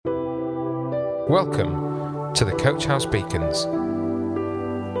Welcome to the Coach House Beacons.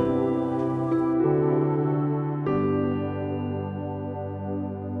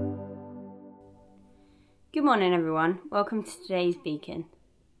 Good morning everyone, welcome to today's Beacon.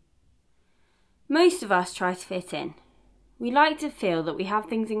 Most of us try to fit in. We like to feel that we have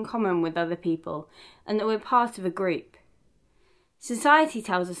things in common with other people and that we're part of a group. Society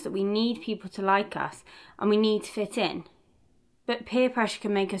tells us that we need people to like us and we need to fit in. But peer pressure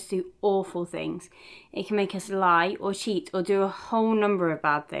can make us do awful things. It can make us lie or cheat or do a whole number of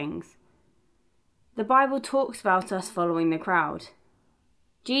bad things. The Bible talks about us following the crowd.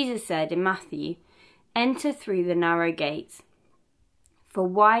 Jesus said in Matthew, "Enter through the narrow gate. For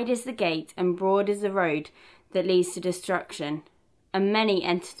wide is the gate and broad is the road that leads to destruction, and many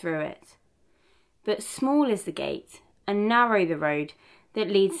enter through it. But small is the gate and narrow the road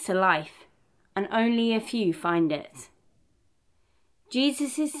that leads to life, and only a few find it."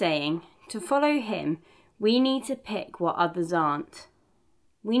 Jesus is saying, to follow him, we need to pick what others aren't.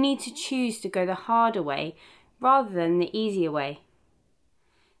 We need to choose to go the harder way rather than the easier way.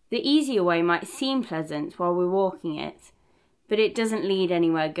 The easier way might seem pleasant while we're walking it, but it doesn't lead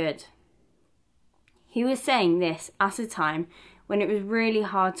anywhere good. He was saying this at a time when it was really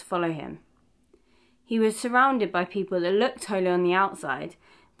hard to follow him. He was surrounded by people that looked holy on the outside,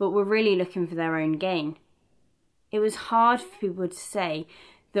 but were really looking for their own gain. It was hard for people to say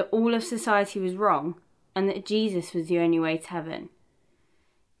that all of society was wrong and that Jesus was the only way to heaven.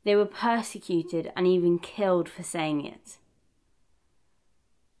 They were persecuted and even killed for saying it.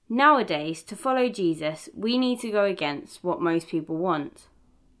 Nowadays, to follow Jesus, we need to go against what most people want.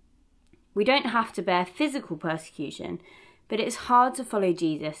 We don't have to bear physical persecution, but it's hard to follow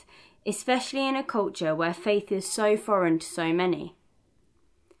Jesus, especially in a culture where faith is so foreign to so many.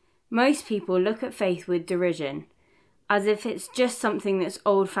 Most people look at faith with derision, as if it's just something that's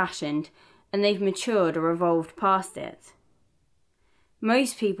old-fashioned and they've matured or evolved past it.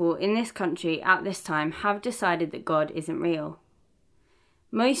 Most people in this country at this time have decided that God isn't real.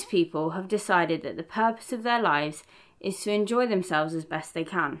 Most people have decided that the purpose of their lives is to enjoy themselves as best they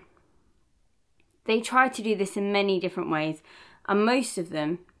can. They try to do this in many different ways, and most of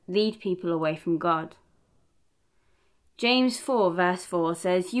them lead people away from God. James 4 verse 4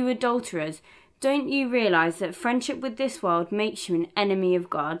 says, "You adulterers, don't you realize that friendship with this world makes you an enemy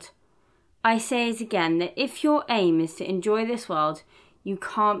of God? I say it again, that if your aim is to enjoy this world, you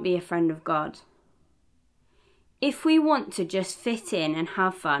can't be a friend of God." If we want to just fit in and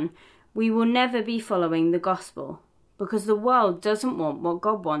have fun, we will never be following the gospel, because the world doesn't want what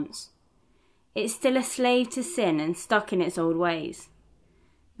God wants. It's still a slave to sin and stuck in its old ways.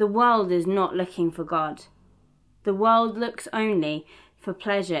 The world is not looking for God. The world looks only for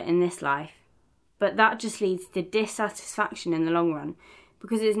pleasure in this life, but that just leads to dissatisfaction in the long run,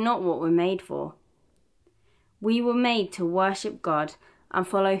 because it's not what we're made for. We were made to worship God and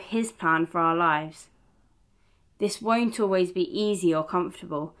follow his plan for our lives. This won't always be easy or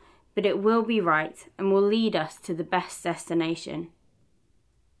comfortable, but it will be right and will lead us to the best destination.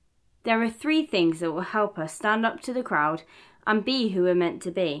 There are 3 things that will help us stand up to the crowd and be who we're meant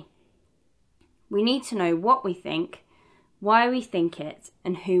to be. We need to know what we think, why we think it,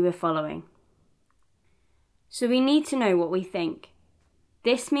 and who we're following. So we need to know what we think.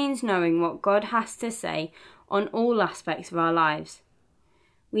 This means knowing what God has to say on all aspects of our lives.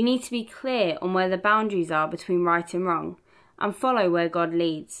 We need to be clear on where the boundaries are between right and wrong, and follow where God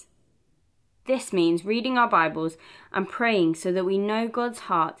leads. This means reading our Bibles and praying so that we know God's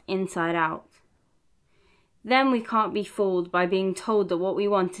heart inside out. Then we can't be fooled by being told that what we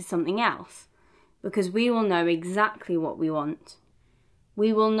want is something else, because we will know exactly what we want.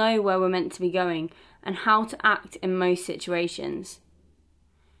 We will know where we're meant to be going and how to act in most situations.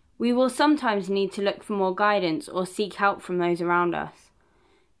 We will sometimes need to look for more guidance or seek help from those around us.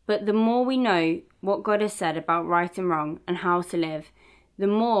 But the more we know what God has said about right and wrong and how to live, the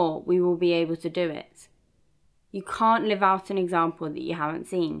more we will be able to do it. You can't live out an example that you haven't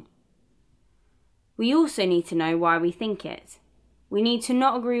seen. We also need to know why we think it. We need to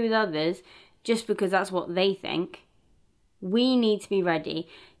not agree with others just because that's what they think. We need to be ready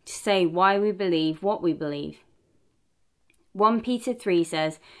to say why we believe what we believe. 1 Peter 3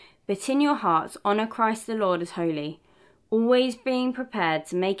 says, "But in your hearts honour Christ the Lord as holy, always being prepared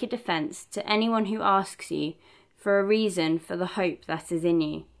to make a defence to anyone who asks you for a reason for the hope that is in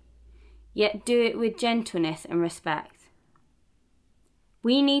you. Yet do it with gentleness and respect."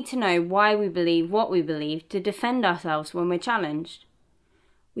 We need to know why we believe what we believe to defend ourselves when we're challenged.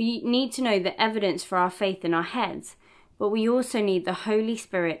 We need to know the evidence for our faith in our heads, but we also need the Holy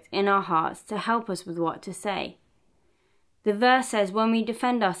Spirit in our hearts to help us with what to say. The verse says when we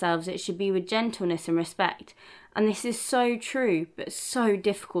defend ourselves, it should be with gentleness and respect, and this is so true, but so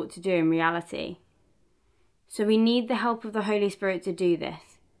difficult to do in reality. So we need the help of the Holy Spirit to do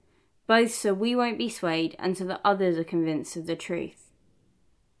this, both so we won't be swayed and so that others are convinced of the truth.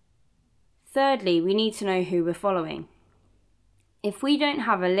 Thirdly, we need to know who we're following. If we don't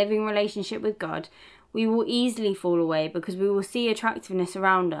have a living relationship with God, we will easily fall away because we will see attractiveness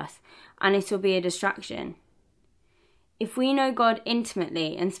around us and it will be a distraction. If we know God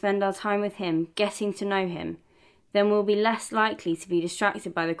intimately and spend our time with Him, getting to know Him, then we'll be less likely to be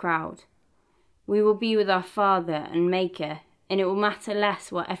distracted by the crowd. We will be with our Father and Maker, and it will matter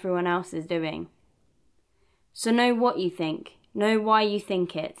less what everyone else is doing. So know what you think, know why you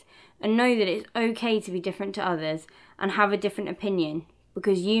think it, and know that it's okay to be different to others and have a different opinion,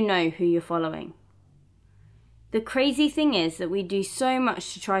 because you know who you're following. The crazy thing is that we do so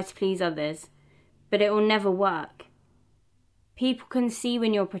much to try to please others, but it will never work. People can see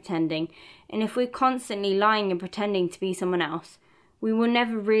when you're pretending, and if we're constantly lying and pretending to be someone else, we will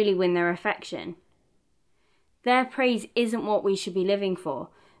never really win their affection. Their praise isn't what we should be living for,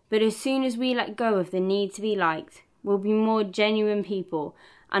 but as soon as we let go of the need to be liked, we'll be more genuine people,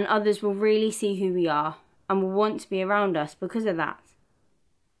 and others will really see who we are and will want to be around us because of that.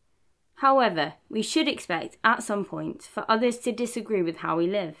 However, we should expect at some point for others to disagree with how we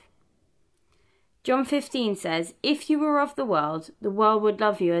live. John 15 says, "If you were of the world would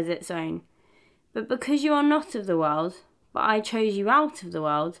love you as its own. But because you are not of the world, but I chose you out of the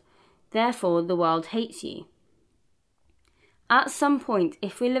world, therefore the world hates you." At some point,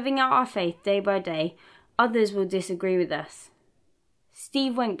 if we're living out our faith day by day, others will disagree with us.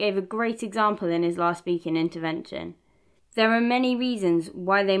 Steve Wendt gave a great example in his last speaking intervention. There are many reasons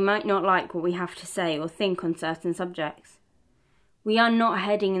why they might not like what we have to say or think on certain subjects. We are not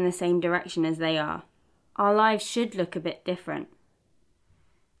heading in the same direction as they are. Our lives should look a bit different.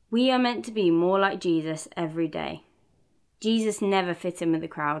 We are meant to be more like Jesus every day. Jesus never fit in with the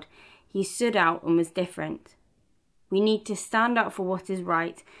crowd. He stood out and was different. We need to stand up for what is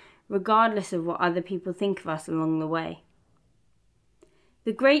right, regardless of what other people think of us along the way.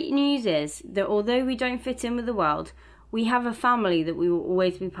 The great news is that although we don't fit in with the world, we have a family that we will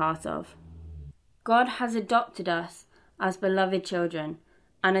always be part of. God has adopted us as beloved children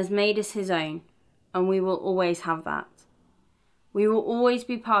and has made us His own, and we will always have that. We will always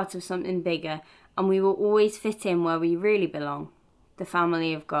be part of something bigger, and we will always fit in where we really belong, the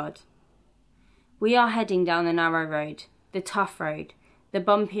family of God. We are heading down the narrow road, the tough road, the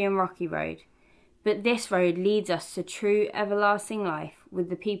bumpy and rocky road, but this road leads us to true everlasting life with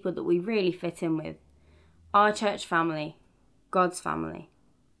the people that we really fit in with, our church family, God's family.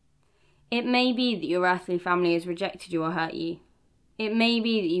 It may be that your earthly family has rejected you or hurt you. It may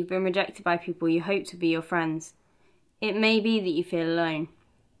be that you've been rejected by people you hoped would be your friends. It may be that you feel alone.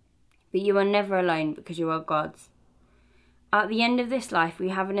 But you are never alone because you are God's. At the end of this life, we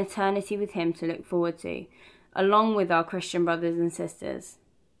have an eternity with Him to look forward to, along with our Christian brothers and sisters.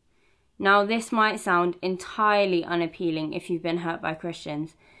 Now, this might sound entirely unappealing if you've been hurt by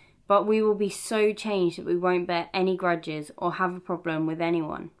Christians, but we will be so changed that we won't bear any grudges or have a problem with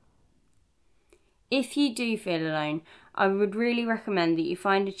anyone. If you do feel alone, I would really recommend that you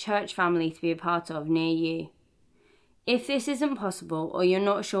find a church family to be a part of near you. If this isn't possible or you're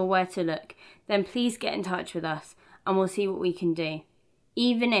not sure where to look, then please get in touch with us and we'll see what we can do,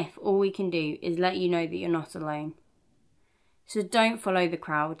 even if all we can do is let you know that you're not alone. So don't follow the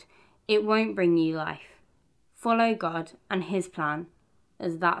crowd. It won't bring you life. Follow God and His plan,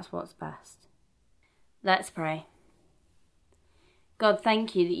 as that's what's best. Let's pray. God,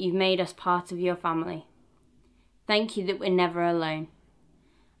 thank you that you've made us part of your family. Thank you that we're never alone.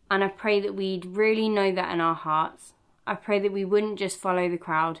 And I pray that we'd really know that in our hearts. I pray that we wouldn't just follow the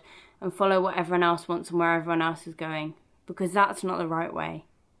crowd and follow what everyone else wants and where everyone else is going, because that's not the right way.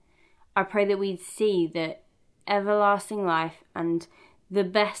 I pray that we'd see that everlasting life and the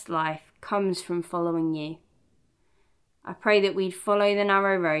best life comes from following you. I pray that we'd follow the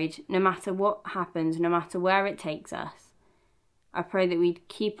narrow road no matter what happens, no matter where it takes us. I pray that we'd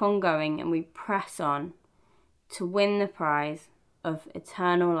keep on going and we'd press on to win the prize of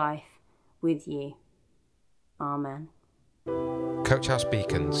eternal life with you. Amen. Coach House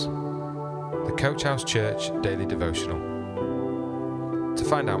Beacons, the Coach House Church Daily Devotional. To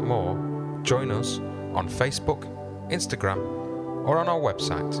find out more, join us on Facebook, Instagram, or on our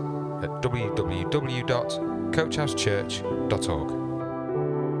website at www.coachhousechurch.org.